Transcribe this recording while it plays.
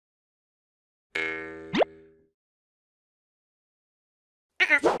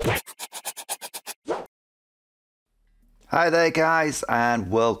Hi there guys, and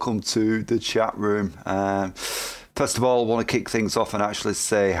welcome to the chat room. First of all, I want to kick things off and actually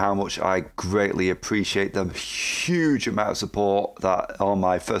say how much I greatly appreciate the huge amount of support that on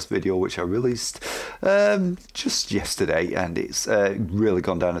my first video, which I released just yesterday, and it's really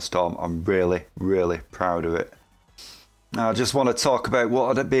gone down a storm. I'm really proud of it. Now, I just want to talk about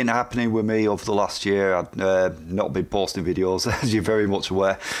what had been happening with me over the last year. I've not been posting videos, as you're very much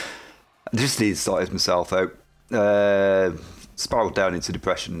aware. I just need to sort myself out. Spiraled down into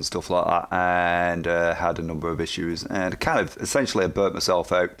depression and stuff like that, and had a number of issues, and kind of essentially I burnt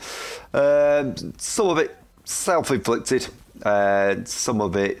myself out. Some of it self-inflicted, some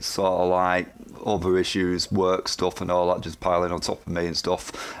of it sort of like other issues, work stuff and all that just piling on top of me and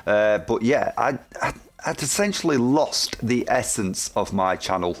stuff. But yeah, I'd essentially lost the essence of my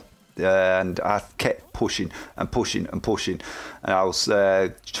channel. And I kept pushing and pushing and pushing, and I was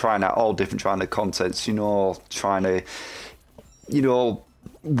trying out all different kind of contents, you know, trying to, you know,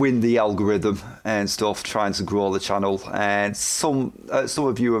 win the algorithm and stuff, trying to grow the channel. And some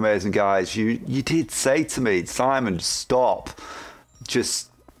of you amazing guys, you did say to me, Simon, stop, just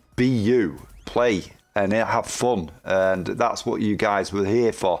be you, play and have fun, and that's what you guys were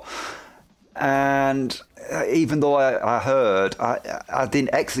here for. And even though I heard, I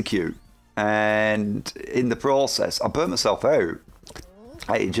didn't execute, and in the process I burnt myself out.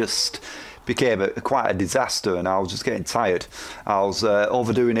 It just became quite a disaster, and I was just getting tired. I was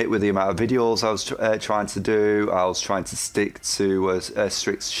overdoing it with the amount of videos I was trying to do. I was trying to stick to a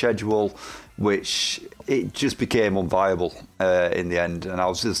strict schedule, which it just became unviable in the end. And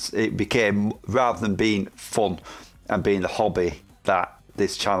it became, rather than being fun and being the hobby that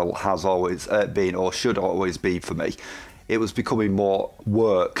this channel has always been, or should always be for me, it was becoming more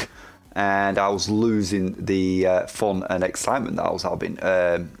work, and I was losing the fun and excitement that I was having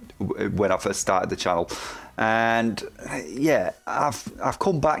when I first started the channel. And yeah, I've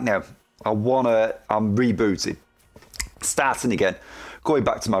come back now. I'm rebooting, starting again, going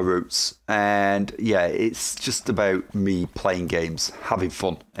back to my roots. And yeah, it's just about me playing games, having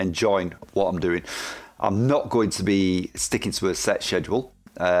fun, enjoying what I'm doing. I'm not going to be sticking to a set schedule.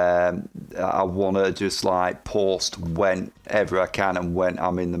 I want to just like post whenever I can and when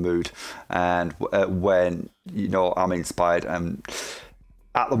I'm in the mood, and when, you know, I'm inspired. And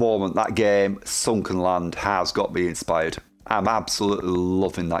at the moment, that game Sunken Land has got me inspired. I'm absolutely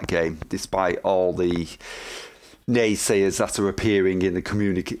loving that game, despite all the naysayers that are appearing in the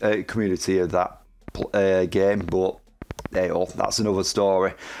community of that game. But hey, that's another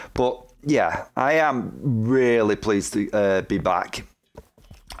story. But yeah, I am really pleased to be back.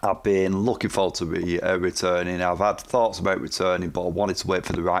 I've been looking forward to returning. I've had thoughts about returning, but I wanted to wait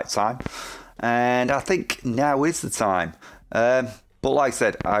for the right time. And I think now is the time. But like I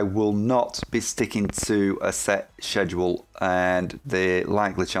said, I will not be sticking to a set schedule, and the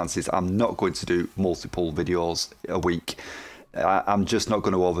likely chances I'm not going to do multiple videos a week. I'm just not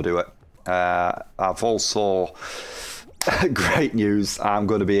going to overdo it. I've also... great news, I'm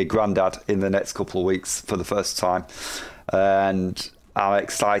going to be a granddad in the next couple of weeks for the first time, and I'm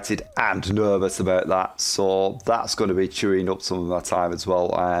excited and nervous about that, so that's going to be chewing up some of my time as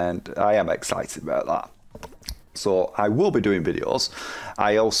well, and I am excited about that. So I will be doing videos.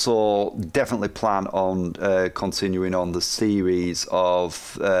 I also definitely plan on continuing on the series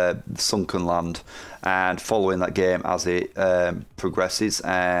of Sunken Land and following that game as it progresses,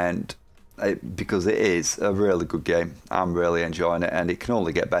 and because it is a really good game. I'm really enjoying it, and it can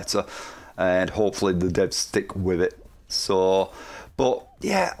only get better, and hopefully the devs stick with it. So, but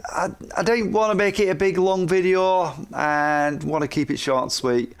yeah, I don't want to make it a big long video, and want to keep it short and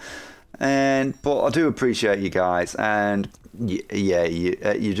sweet. But I do appreciate you guys, and yeah,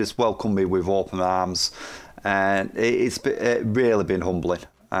 you just welcome me with open arms, and it's really been humbling,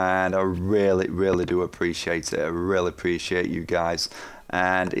 and I really do appreciate it. I really appreciate you guys.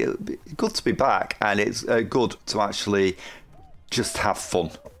 And it's good to be back, and it's good to actually just have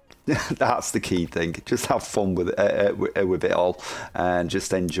fun. That's the key thing. Just have fun with it all, and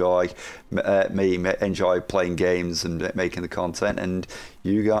just enjoy enjoy playing games and making the content, and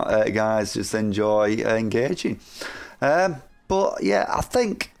you guys just enjoy engaging. But yeah, I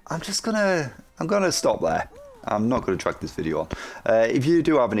think I'm gonna stop there. I'm not going to drag this video on. If you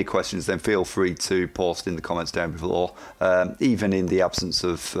do have any questions, then feel free to post in the comments down below. Even in the absence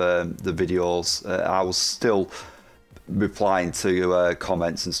of the videos, I was still replying to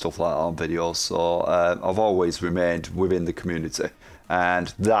comments and stuff like that on videos. So I've always remained within the community,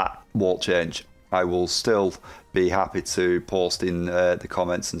 and that won't change. I will still be happy to post in the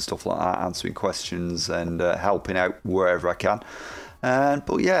comments and stuff like that, answering questions and helping out wherever I can.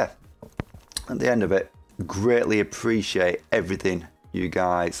 But yeah, at the end of it, greatly appreciate everything you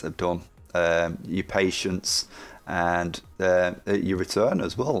guys have done, your patience and your return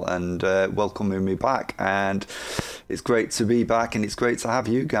as well, and welcoming me back. And it's great to be back, and it's great to have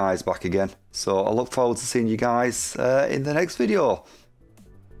you guys back again. So I look forward to seeing you guys in the next video.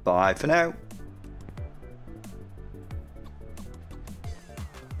 Bye for now.